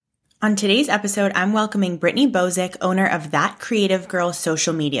On today's episode, I'm welcoming Brittany Bozick, owner of That Creative Girl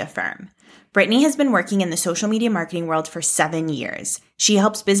social media firm. Brittany has been working in the social media marketing world for 7 years. She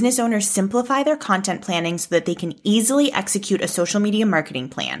helps business owners simplify their content planning so that they can easily execute a social media marketing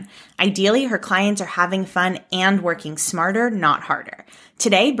plan. Ideally, her clients are having fun and working smarter, not harder.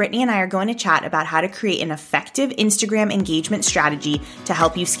 Today, Brittany and I are going to chat about how to create an effective Instagram engagement strategy to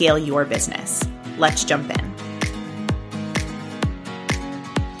help you scale your business. Let's jump in.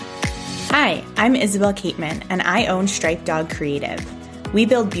 Hi, I'm Isabel Cateman, and I own Stripe Dog Creative. We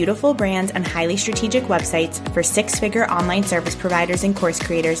build beautiful brands and highly strategic websites for six-figure online service providers and course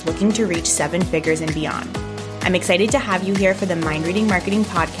creators looking to reach 7 figures and beyond. I'm excited to have you here for the Mind Reading Marketing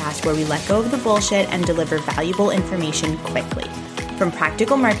Podcast, where we let go of the bullshit and deliver valuable information quickly. From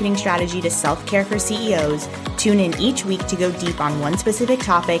practical marketing strategy to self-care for CEOs, tune in each week to go deep on one specific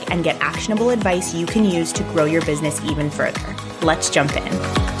topic and get actionable advice you can use to grow your business even further. Let's jump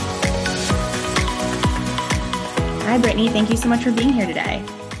in. Hi, Brittany. Thank you so much for being here today.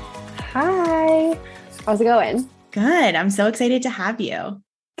 Hi. How's it going? Good. I'm so excited to have you.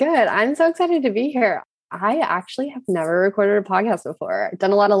 Good. I'm so excited to be here. I actually have never recorded a podcast before. I've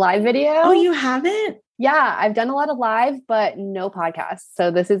done a lot of live video. Oh, you haven't? Yeah, I've done a lot of live, but no podcast.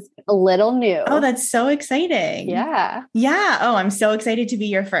 So this is a little new. Oh, that's so exciting. Yeah. Yeah. Oh, I'm so excited to be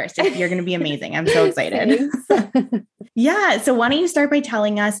your first. You're going to be amazing. I'm so excited. Yeah. So why don't you start by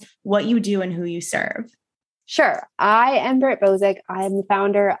telling us what you do and who you serve? Sure. I am Britt Bozick. I am the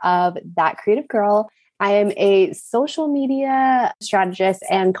founder of That Creative Girl. I am a social media strategist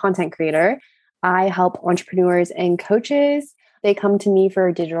and content creator. I help entrepreneurs and coaches. They come to me for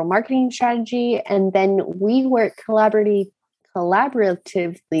a digital marketing strategy, and then we work collaboratively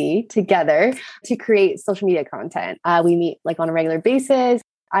together to create social media content. We meet on a regular basis.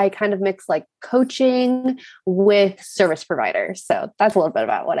 I kind of mix coaching with service providers. So that's a little bit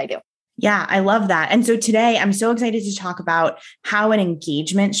about what I do. Yeah, I love that. And so today I'm so excited to talk about how an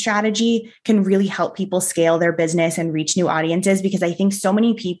engagement strategy can really help people scale their business and reach new audiences, because I think so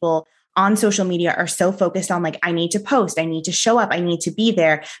many people on social media are so focused on I need to post, I need to show up, I need to be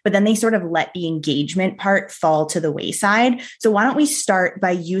there, but then they sort of let the engagement part fall to the wayside. So why don't we start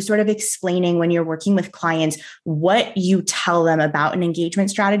by you sort of explaining, when you're working with clients, what you tell them about an engagement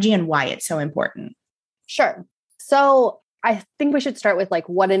strategy and why it's so important? Sure. So I think we should start with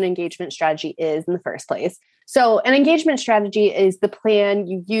what an engagement strategy is in the first place. So an engagement strategy is the plan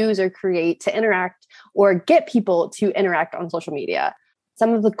you use or create to interact or get people to interact on social media.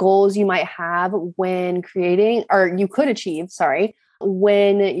 Some of the goals you might have when creating, or you could achieve,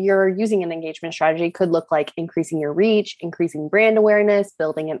 when you're using an engagement strategy could look like increasing your reach, increasing brand awareness,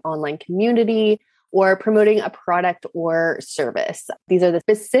 building an online community, or promoting a product or service. These are the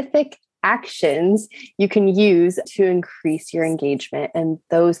specific actions you can use to increase your engagement. And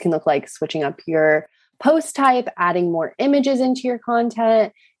those can look like switching up your post type, adding more images into your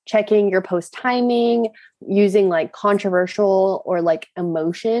content, checking your post timing, using controversial or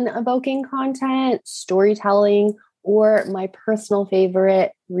emotion evoking content, storytelling, or my personal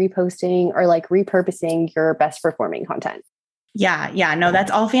favorite, reposting or repurposing your best performing content. Yeah. No, that's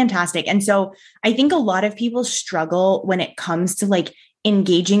all fantastic. And so I think a lot of people struggle when it comes to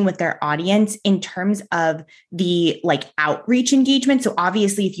engaging with their audience in terms of the outreach engagement. So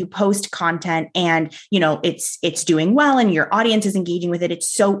obviously if you post content and it's doing well and your audience is engaging with it, it's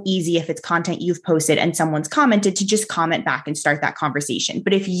so easy, if it's content you've posted and someone's commented, to just comment back and start that conversation.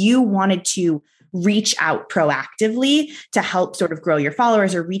 But if you wanted to reach out proactively to help sort of grow your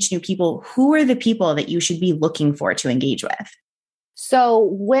followers or reach new people, who are the people that you should be looking for to engage with? So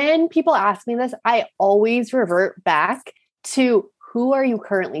when people ask me this, I always revert back to, who are you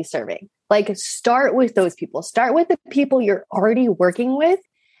currently serving? Start with those people. Start with the people you're already working with,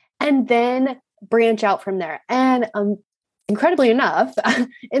 and then branch out from there. And incredibly enough,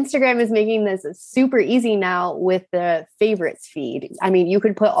 Instagram is making this super easy now with the favorites feed. I mean, you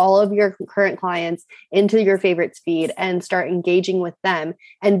could put all of your current clients into your favorites feed and start engaging with them,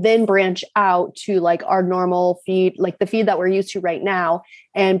 and then branch out to our normal feed, the feed that we're used to right now,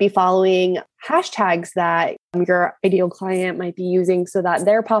 and be following hashtags that your ideal client might be using so that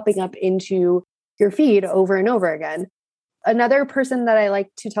they're popping up into your feed over and over again. Another person that I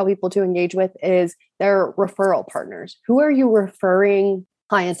like to tell people to engage with is their referral partners. Who are you referring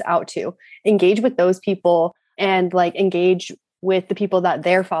clients out to? Engage with those people and engage with the people that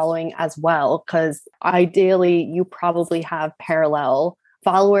they're following as well. Because ideally, you probably have parallel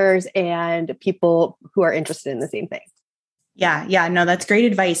followers and people who are interested in the same thing. Yeah. No, that's great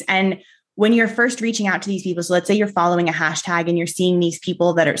advice. And when you're first reaching out to these people, so let's say you're following a hashtag and you're seeing these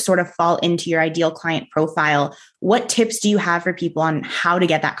people that are sort of fall into your ideal client profile, what tips do you have for people on how to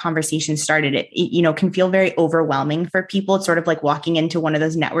get that conversation started? It can feel very overwhelming for people. It's sort of like walking into one of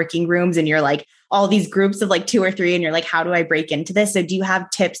those networking rooms and you're like all these groups of like 2 or 3 and you're like, how do I break into this? So do you have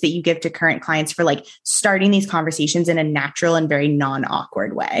tips that you give to current clients for like starting these conversations in a natural and very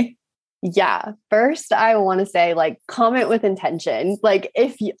non-awkward way? Yeah. First, I want to say like comment with intention. Like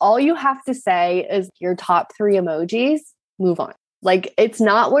all you have to say is your top 3 emojis, move on. Like it's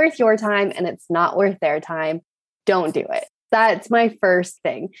not worth your time and it's not worth their time. Don't do it. That's my first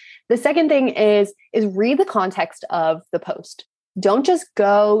thing. The second thing is read the context of the post. Don't just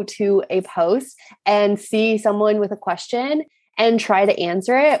go to a post and see someone with a question and try to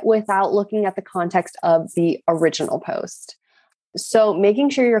answer it without looking at the context of the original post. So making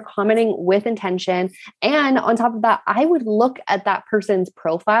sure you're commenting with intention. And on top of that, I would look at that person's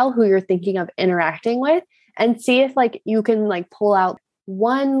profile who you're thinking of interacting with and see if like you can like pull out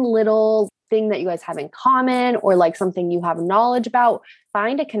one little thing that you guys have in common or like something you have knowledge about.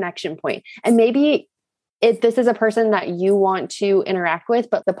 Find a connection point. And maybe if this is a person that you want to interact with,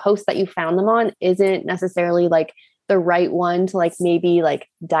 but the post that you found them on isn't necessarily like the right one to like maybe like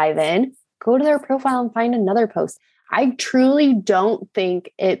dive in, go to their profile and find another post. I truly don't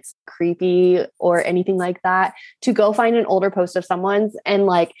think it's creepy or anything like that to go find an older post of someone's and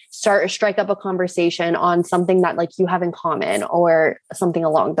like strike up a conversation on something that like you have in common or something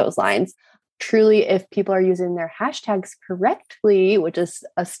along those lines. Truly, if people are using their hashtags correctly, which is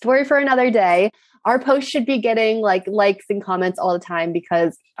a story for another day, our posts should be getting like likes and comments all the time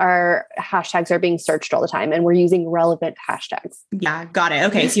because our hashtags are being searched all the time and we're using relevant hashtags. Yeah, got it.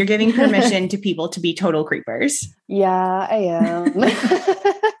 Okay. So you're giving permission to people to be total creepers. Yeah, I am.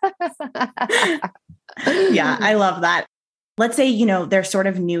 Yeah, I love that. Let's say, they're sort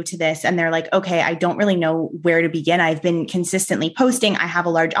of new to this and they're like, okay, I don't really know where to begin. I've been consistently posting. I have a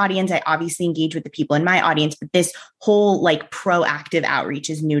large audience. I obviously engage with the people in my audience, but this whole like proactive outreach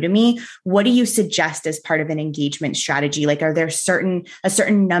is new to me. What do you suggest as part of an engagement strategy? Like, are there a certain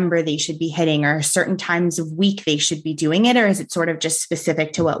number they should be hitting or certain times of week they should be doing it? Or is it sort of just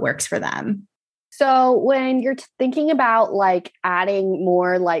specific to what works for them? So when you're thinking about like adding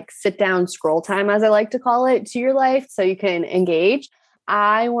more like sit down scroll time, as I like to call it, to your life so you can engage,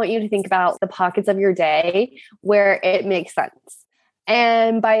 I want you to think about the pockets of your day where it makes sense.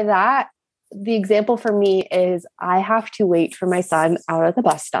 And by that, the example for me is I have to wait for my son out at the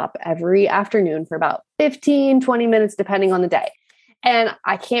bus stop every afternoon for about 15, 20 minutes, depending on the day. And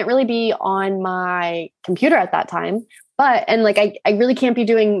I can't really be on my computer at that time. And like, I really can't be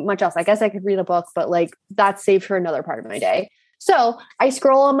doing much else. I guess I could read a book, but like that's saved for another part of my day. So I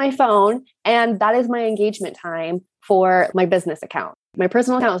scroll on my phone and that is my engagement time for my business account. My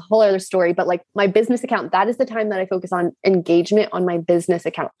personal account is a whole other story, but like my business account, that is the time that I focus on engagement on my business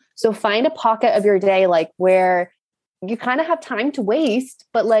account. So find a pocket of your day, like where you kind of have time to waste,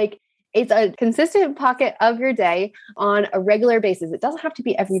 but like it's a consistent pocket of your day on a regular basis. It doesn't have to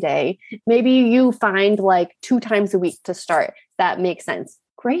be every day. Maybe you find like 2 times a week to start. That makes sense.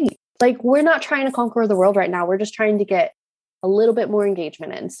 Great. Like we're not trying to conquer the world right now. We're just trying to get a little bit more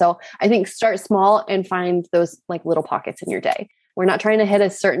engagement in. So I think start small and find those like little pockets in your day. We're not trying to hit a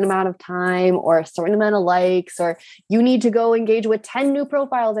certain amount of time or a certain amount of likes, or you need to go engage with 10 new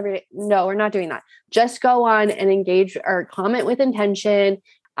profiles every day. No, we're not doing that. Just go on and engage or comment with intention.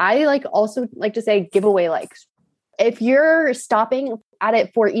 I also like to say giveaway likes. If you're stopping at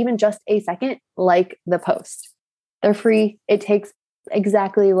it for even just a second, like the post, they're free. It takes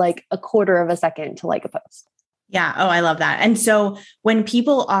exactly like a quarter of a second to like a post. Yeah. Oh, I love that. And so when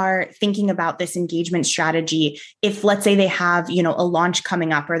people are thinking about this engagement strategy, if let's say they have, a launch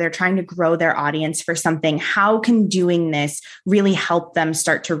coming up or they're trying to grow their audience for something, how can doing this really help them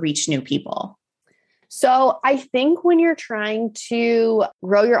start to reach new people? So I think when you're trying to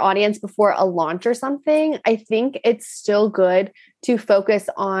grow your audience before a launch or something, I think it's still good to focus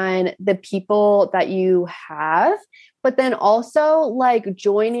on the people that you have, but then also like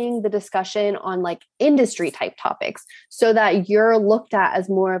joining the discussion on like industry type topics so that you're looked at as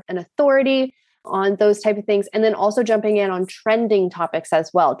more of an authority on those type of things. And then also jumping in on trending topics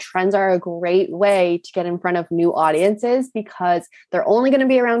as well. Trends are a great way to get in front of new audiences because they're only going to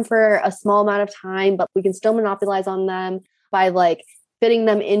be around for a small amount of time, but we can still monopolize on them by like fitting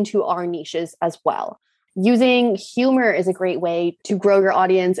them into our niches as well. Using humor is a great way to grow your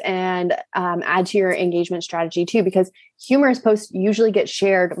audience and add to your engagement strategy too, because humorous posts usually get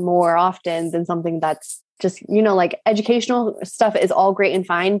shared more often than something that's just, like educational stuff is all great and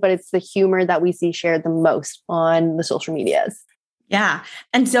fine, but it's the humor that we see shared the most on the social medias. Yeah.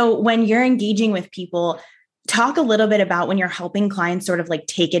 And so when you're engaging with people, talk a little bit about when you're helping clients sort of like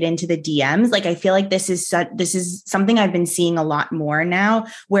take it into the DMs. Like, I feel like this is something I've been seeing a lot more now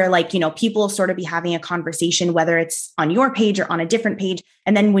where like, people will sort of be having a conversation, whether it's on your page or on a different page.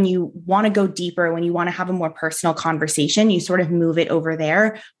 And then when you want to go deeper, when you want to have a more personal conversation, you sort of move it over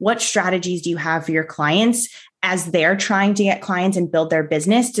there. What strategies do you have for your clients as they're trying to get clients and build their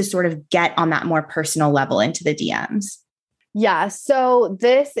business to sort of get on that more personal level into the DMs? Yeah. So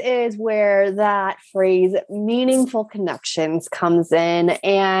this is where that phrase meaningful connections comes in.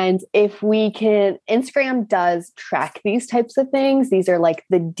 And if we can, Instagram does track these types of things. These are like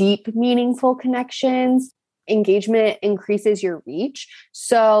the deep, meaningful connections. Engagement increases your reach.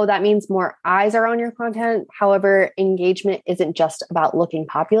 So that means more eyes are on your content. However, engagement isn't just about looking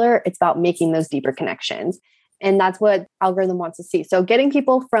popular. It's about making those deeper connections. And that's what algorithm wants to see. So getting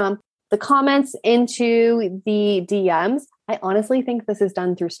people from the comments into the DMs, I honestly think this is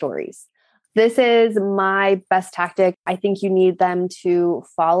done through stories. This is my best tactic. I think you need them to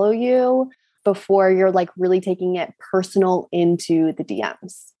follow you before you're like really taking it personal into the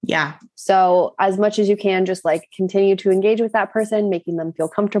DMs. Yeah. So as much as you can, just like continue to engage with that person, making them feel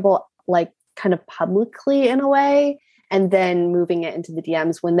comfortable, like kind of publicly in a way, and then moving it into the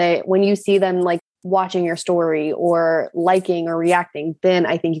DMs when you see them like watching your story or liking or reacting, then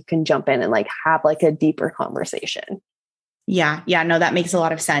I think you can jump in and like have like a deeper conversation. Yeah. Yeah. No, that makes a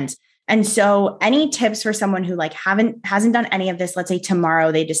lot of sense. And so any tips for someone who like hasn't done any of this, let's say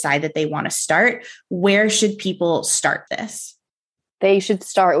tomorrow they decide that they want to start, where should people start this? They should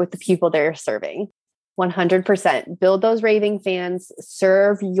start with the people they're serving. 100%. Build those raving fans,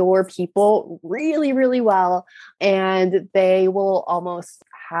 serve your people really, really well, and they will almost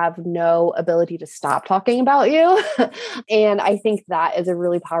have no ability to stop talking about you. And I think that is a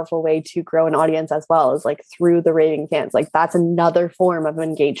really powerful way to grow an audience as well, as like through the raving fans. Like that's another form of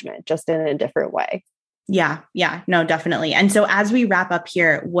engagement, just in a different way. Yeah. Yeah. No, definitely. And so as we wrap up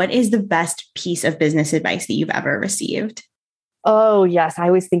here, what is the best piece of business advice that you've ever received? Oh, yes.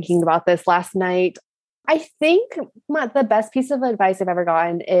 I was thinking about this last night. I think the best piece of advice I've ever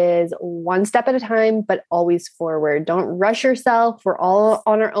gotten is one step at a time, but always forward. Don't rush yourself. We're all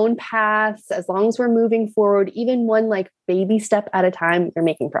on our own paths. As long as we're moving forward, even one like baby step at a time, you're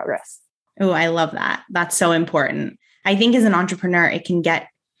making progress. Oh, I love that. That's so important. I think as an entrepreneur, it can get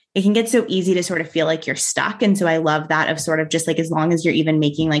so easy to sort of feel like you're stuck. And so I love that of sort of just like, as long as you're even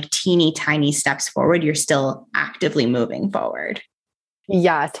making like teeny tiny steps forward, you're still actively moving forward.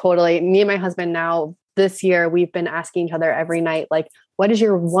 Yeah, totally. Me and my husband now, this year, we've been asking each other every night, like, what is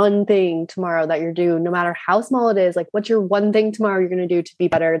your one thing tomorrow that you're doing, no matter how small it is? Like, what's your one thing tomorrow you're going to do to be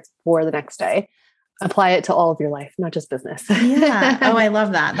better for the next day? Apply it to all of your life, not just business. Yeah. Oh, I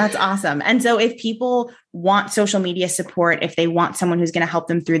love that. That's awesome. And so if people want social media support, if they want someone who's going to help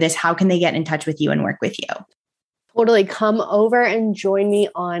them through this, how can they get in touch with you and work with you? Totally. Come over and join me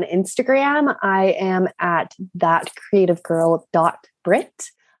on Instagram. I am at thatcreativegirl.brit.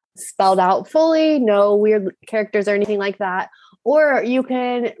 Spelled out fully, no weird characters or anything like that. Or you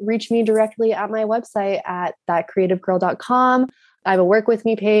can reach me directly at my website at thatcreativegirl.com. I have a work with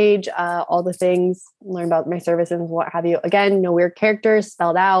me page, all the things, learn about my services, what have you. Again, no weird characters,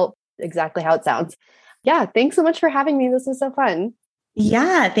 spelled out exactly how it sounds. Yeah. Thanks so much for having me. This was so fun.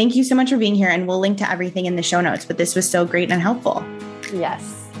 Yeah. Thank you so much for being here. And we'll link to everything in the show notes, but this was so great and helpful.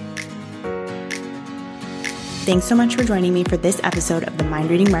 Yes. Thanks so much for joining me for this episode of the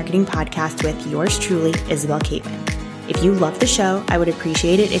Mind Reading Marketing Podcast with yours truly, Isabel Cateman. If you love the show, I would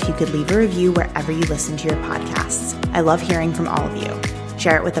appreciate it if you could leave a review wherever you listen to your podcasts. I love hearing from all of you.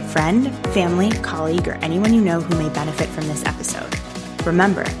 Share it with a friend, family, colleague, or anyone you know who may benefit from this episode.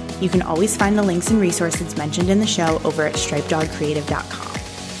 Remember, you can always find the links and resources mentioned in the show over at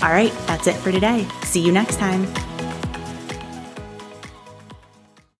stripedogcreative.com. All right, that's it for today. See you next time.